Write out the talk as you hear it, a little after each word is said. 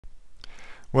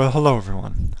Well, hello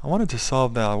everyone. I wanted to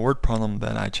solve the word problem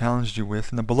that I challenged you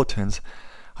with in the bulletins.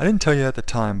 I didn't tell you at the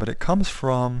time, but it comes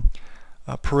from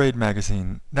Parade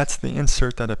magazine. That's the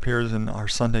insert that appears in our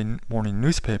Sunday morning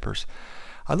newspapers.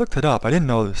 I looked it up. I didn't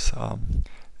know this.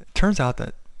 It turns out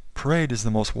that Parade is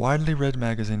the most widely read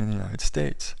magazine in the United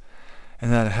States,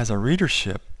 and that it has a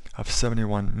readership of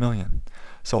 71 million.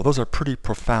 So those are pretty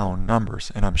profound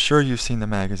numbers, and I'm sure you've seen the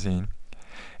magazine,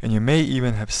 and you may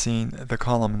even have seen the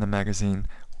column in the magazine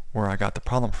where I got the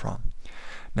problem from.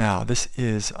 Now, this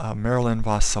is Marilyn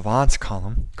Vos Savant's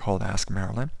column called Ask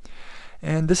Marilyn,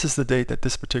 and this is the date that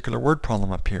this particular word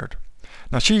problem appeared.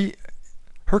 Now,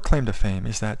 her claim to fame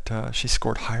is that she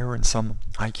scored higher in some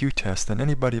IQ test than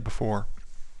anybody before,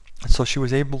 and so she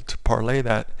was able to parlay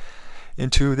that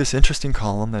into this interesting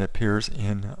column that appears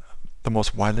in the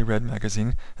most widely read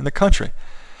magazine in the country.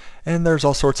 And there's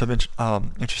all sorts of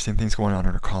interesting things going on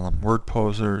in her column. Word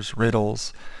posers,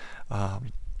 riddles.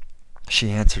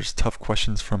 She answers tough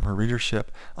questions from her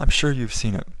readership. I'm sure you've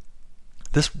seen it.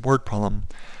 This word problem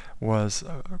was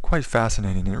quite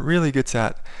fascinating. It really gets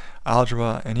at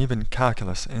algebra and even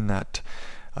calculus in that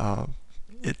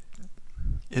it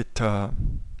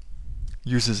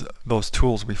uses those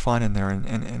tools we find in there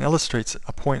and illustrates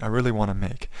a point I really want to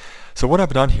make. So what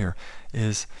I've done here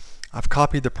is I've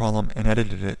copied the problem and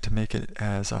edited it to make it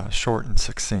as short and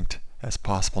succinct as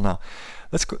possible. Now,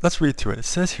 let's read through it. It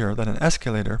says here that an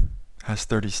escalator has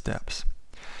 30 steps,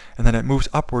 and then it moves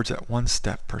upwards at 1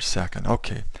 step per second.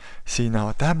 Okay, see, now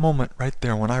at that moment right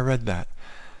there, when I read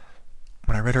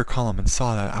her column and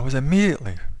saw that, I was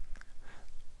immediately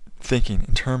thinking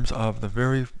in terms of the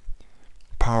very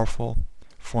powerful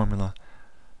formula,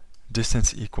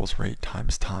 distance equals rate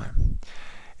times time.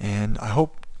 And I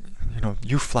hope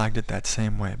you flagged it that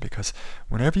same way, because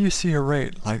whenever you see a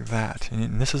rate like that,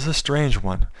 and this is a strange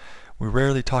one, we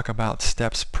rarely talk about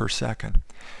steps per second.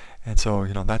 And so,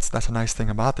 that's a nice thing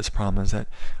about this problem, is that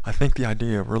I think the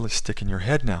idea really stick in your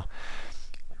head now.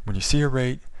 When you see a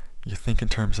rate, you think in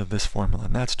terms of this formula,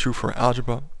 and that's true for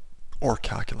algebra or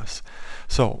calculus.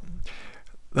 So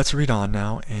let's read on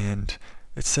now, and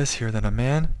it says here that a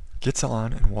man gets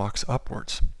on and walks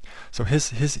upwards. So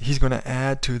he's going to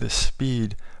add to the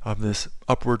speed of this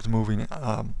upwards moving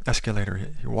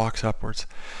escalator. He walks upwards.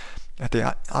 At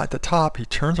the top, he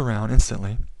turns around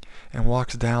instantly and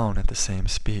walks down at the same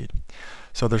speed.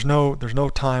 So there's no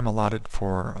time allotted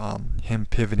for him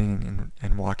pivoting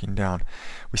and walking down.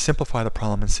 We simplify the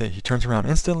problem and say he turns around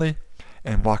instantly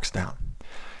and walks down.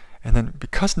 And then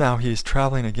because now he is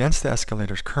traveling against the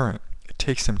escalator's current, it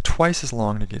takes him twice as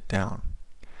long to get down.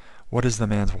 What is the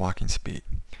man's walking speed?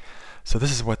 So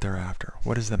this is what they're after.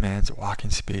 What is the man's walking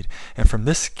speed? And from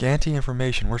this scanty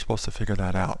information, we're supposed to figure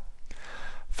that out.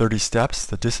 30 steps,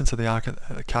 the distance of the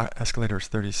escalator is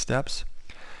 30 steps.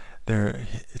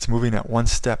 It's moving at 1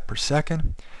 step per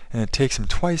second, and it takes him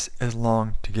twice as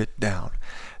long to get down.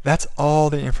 That's all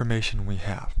the information we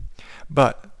have.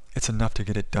 But it's enough to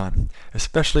get it done,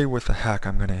 especially with the hack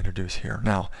I'm going to introduce here.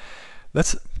 Now,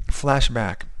 let's flash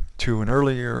back to an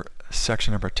earlier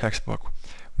section of our textbook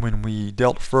when we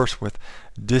dealt first with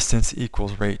distance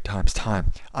equals rate times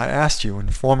time. I asked you in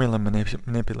formula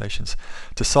manipulations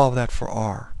to solve that for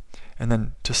r, and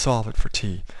then to solve it for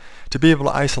t, to be able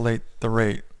to isolate the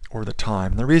rate or the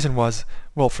time. And the reason was,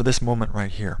 well, for this moment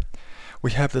right here,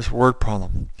 we have this word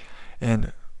problem,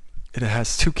 and it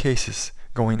has two cases,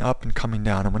 going up and coming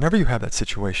down. And whenever you have that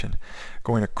situation,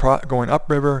 going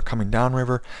upriver, coming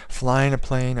downriver, flying a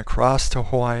plane across to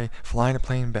Hawaii, flying a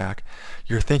plane back,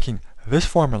 you're thinking this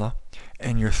formula,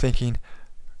 and you're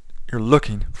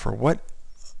looking for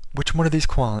which one of these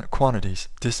quantities,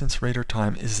 distance, rate, or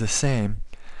time, is the same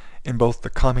in both the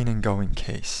coming and going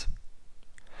case.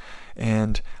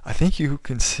 And I think you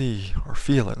can see, or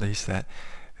feel at least, that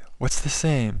what's the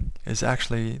same is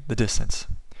actually the distance.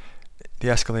 The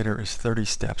escalator is 30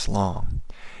 steps long.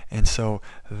 And so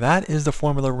that is the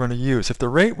formula we're going to use. If the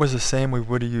rate was the same, we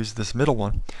would have used this middle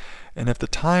one. And if the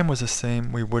time was the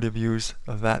same, we would have used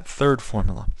that third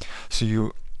formula. So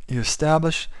you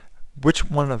establish which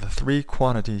one of the three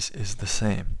quantities is the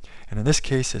same. And in this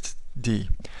case, it's D.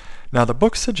 Now, the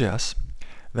book suggests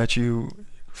that you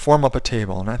form up a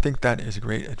table, and I think that is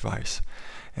great advice.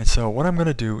 And so what I'm going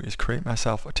to do is create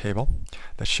myself a table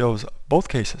that shows both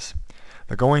cases,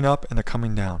 the going up and the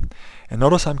coming down. And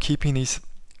notice I'm keeping these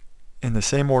in the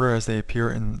same order as they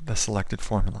appear in the selected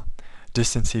formula.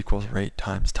 Distance equals rate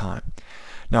times time.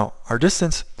 Now, our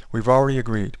distance, we've already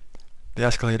agreed. The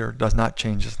escalator does not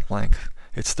change its length.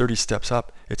 It's 30 steps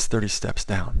up, it's 30 steps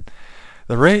down.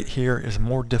 The rate here is a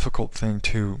more difficult thing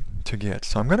to get.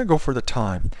 So I'm going to go for the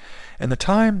time. And the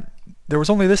time, there was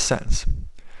only this sentence.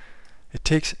 it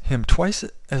takes him twice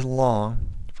as long.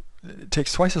 It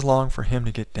takes twice as long for him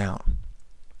to get down.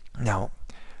 Now,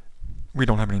 we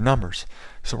don't have any numbers,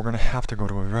 so we're going to have to go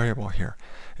to a variable here.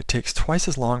 It takes twice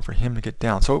as long for him to get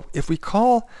down. So if we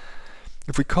call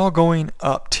going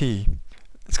up t,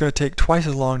 it's going to take twice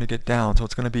as long to get down, so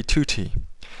it's going to be 2t.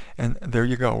 And there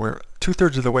you go. We're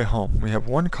 2/3 of the way home. We have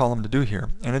one column to do here,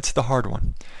 and it's the hard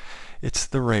one. It's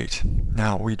the rate.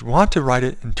 Now, we'd want to write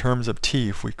it in terms of t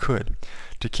if we could,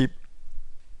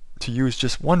 to use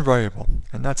just one variable,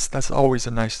 and that's always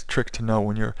a nice trick to know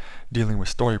when you're dealing with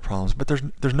story problems. But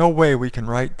there's no way we can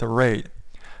write the rate,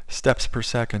 steps per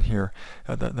second here,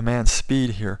 the man's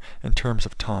speed here, in terms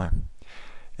of time.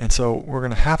 And so we're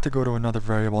going to have to go to another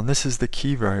variable, and this is the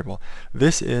key variable.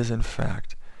 This is, in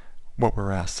fact, what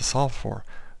we're asked to solve for,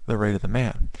 the rate of the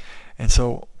man. And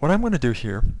so what I'm going to do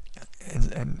here,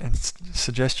 and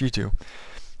suggest you do,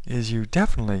 is you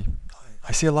definitely,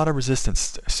 I see a lot of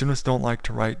resistance. Students don't like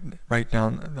to write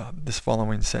down this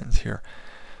following sentence here.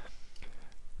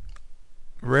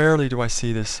 Rarely do I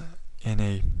see this in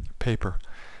a paper.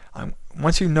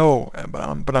 Once you know,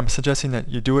 but I'm suggesting that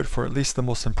you do it for at least the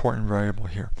most important variable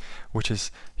here, which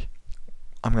is,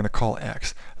 I'm going to call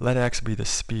x. Let x be the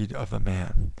speed of the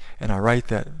man. And I write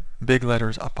that big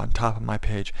letters up on top of my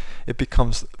page. It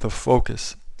becomes the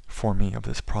focus for me of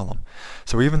this problem.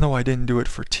 So even though I didn't do it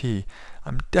for t,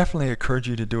 I'm definitely encourage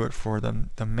you to do it for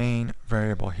the main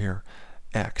variable here,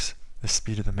 x, the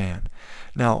speed of the man.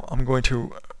 Now I'm going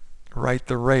to write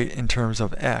the rate in terms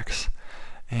of x,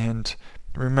 and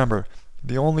remember,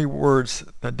 the only words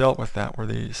that dealt with that were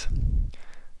these.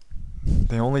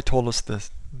 They only told us the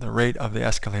rate of the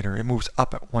escalator. It moves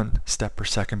up at 1 step per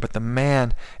second, but the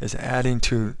man is adding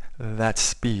to that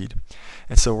speed.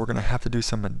 And so we're going to have to do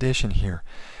some addition here.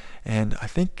 And I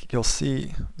think you'll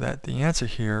see that the answer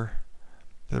here,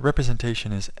 the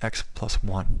representation is x plus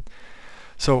 1.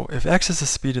 So if x is the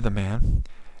speed of the man,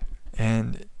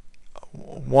 and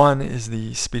 1 is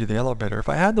the speed of the elevator, if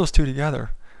I add those two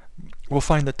together, we'll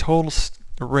find the total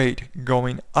rate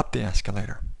going up the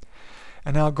escalator.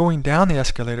 And now going down the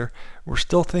escalator, we're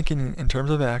still thinking in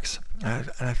terms of x, and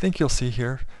I think you'll see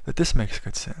here that this makes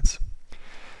good sense.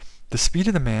 The speed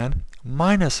of the man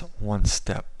minus 1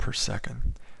 step per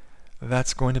second.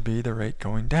 That's going to be the rate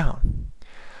going down.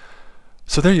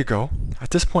 So there you go.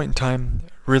 At this point in time,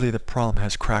 really the problem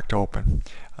has cracked open,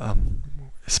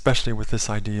 especially with this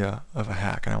idea of a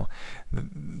hack. Now,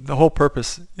 the whole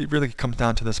purpose, it really comes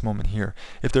down to this moment here.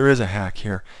 If there is a hack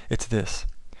here, it's this.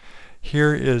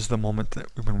 Here is the moment that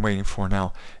we've been waiting for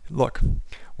now. Look,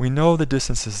 we know the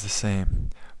distance is the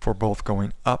same for both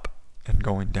going up and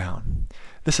going down.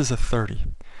 This is a 30.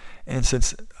 And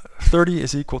since 30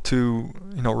 is equal to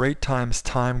rate times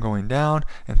time going down,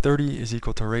 and 30 is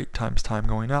equal to rate times time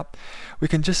going up, we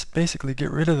can just basically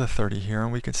get rid of the 30 here,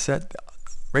 and we can set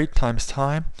rate times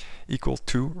time equal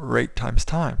to rate times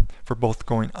time for both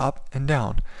going up and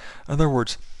down. In other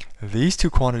words, these two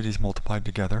quantities multiplied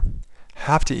together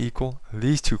have to equal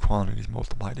these two quantities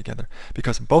multiplied together,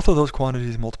 because both of those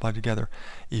quantities multiplied together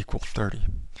equal 30.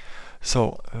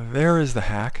 So there is the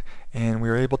hack, and we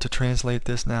are able to translate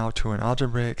this now to an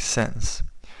algebraic sentence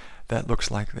that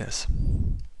looks like this.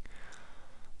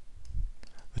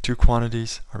 The two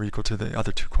quantities are equal to the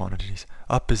other two quantities.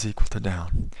 Up is equal to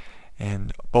down.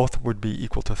 And both would be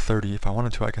equal to 30. If I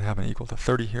wanted to, I could have an equal to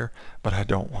 30 here, but I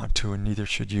don't want to, and neither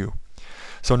should you.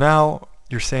 So now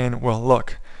you're saying, well,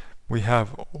 look, we have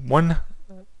one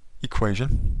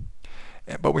equation,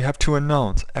 but we have two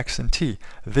unknowns, x and t.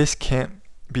 This can't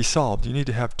be solved. You need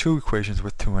to have two equations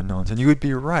with two unknowns, and you would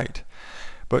be right.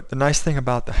 But the nice thing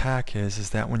about the hack is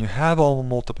that when you have all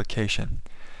multiplication,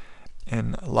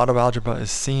 and a lot of algebra is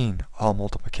seeing all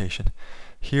multiplication,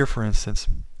 here, for instance,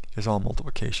 is all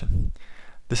multiplication.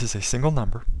 This is a single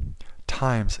number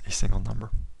times a single number.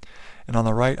 And on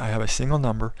the right, I have a single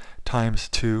number times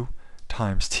 2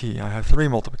 times t. I have 3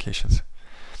 multiplications.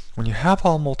 When you have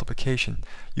all multiplication,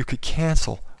 you could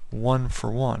cancel 1 for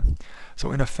 1.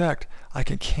 So in effect, I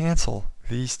can cancel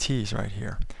these t's right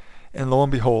here. And lo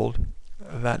and behold,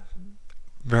 that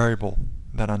variable,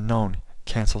 that unknown,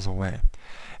 cancels away.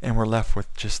 And we're left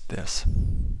with just this.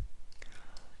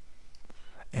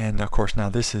 And of course, now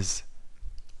this is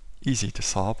easy to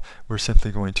solve. We're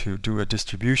simply going to do a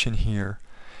distribution here,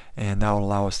 and that will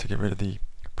allow us to get rid of the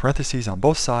parentheses on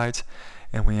both sides,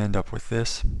 and we end up with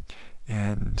this.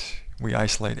 And we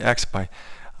isolate x by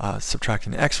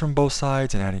subtracting x from both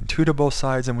sides and adding 2 to both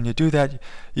sides, and when you do that,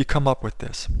 you come up with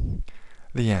this,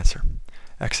 the answer.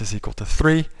 X is equal to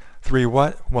 3. 3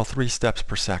 what? Well, 3 steps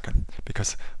per second,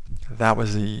 because that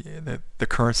was the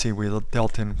currency we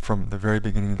dealt in from the very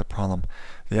beginning of the problem.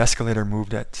 The escalator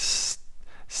moved at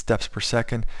steps per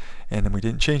second, and then we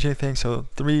didn't change anything, so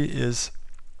 3 is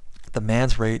the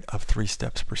man's rate of 3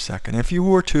 steps per second. If you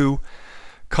were to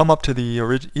come up to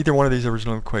the either one of these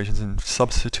original equations and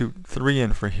substitute 3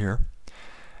 in for here,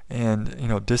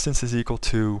 and distance is equal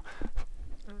to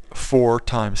 4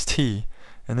 times t,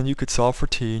 and then you could solve for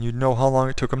t, and you'd know how long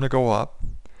it took him to go up,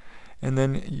 and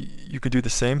then you could do the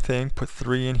same thing, put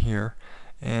 3 in here,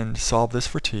 and solve this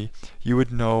for t. You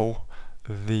would know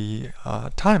the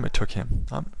time it took him.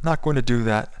 I'm not going to do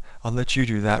that. I'll let you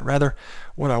do that. Rather,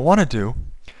 what I want to do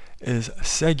is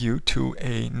seg you to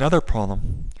another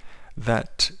problem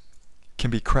that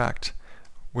can be cracked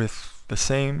with the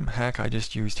same hack I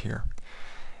just used here.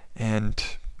 And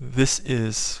this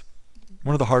is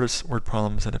one of the hardest word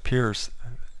problems that appears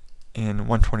in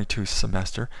 122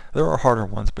 semester. There are harder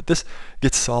ones, but this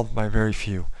gets solved by very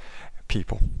few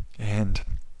people. And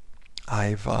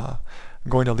I'm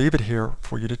going to leave it here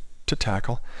for you to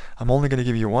tackle. I'm only going to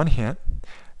give you one hint,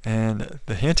 and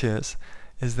the hint is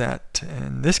that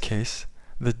in this case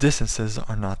the distances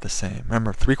are not the same.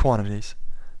 Remember, 3 quantities,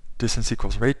 distance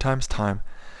equals rate times time.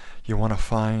 You want to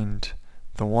find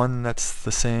the one that's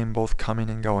the same both coming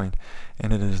and going,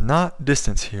 and it is not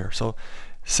distance here. So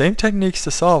same techniques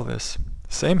to solve this,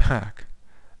 same hack,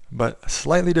 but a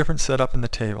slightly different setup in the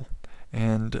table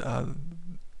and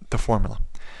the formula.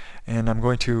 And I'm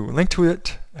going to link to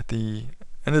it at the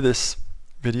end of this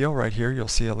video right here. You'll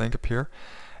see a link appear,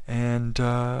 and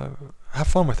have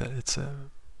fun with it. It's a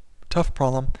tough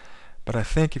problem, but I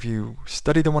think if you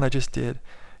study the one I just did,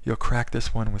 you'll crack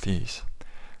this one with ease.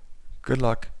 Good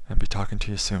luck, and be talking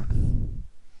to you soon.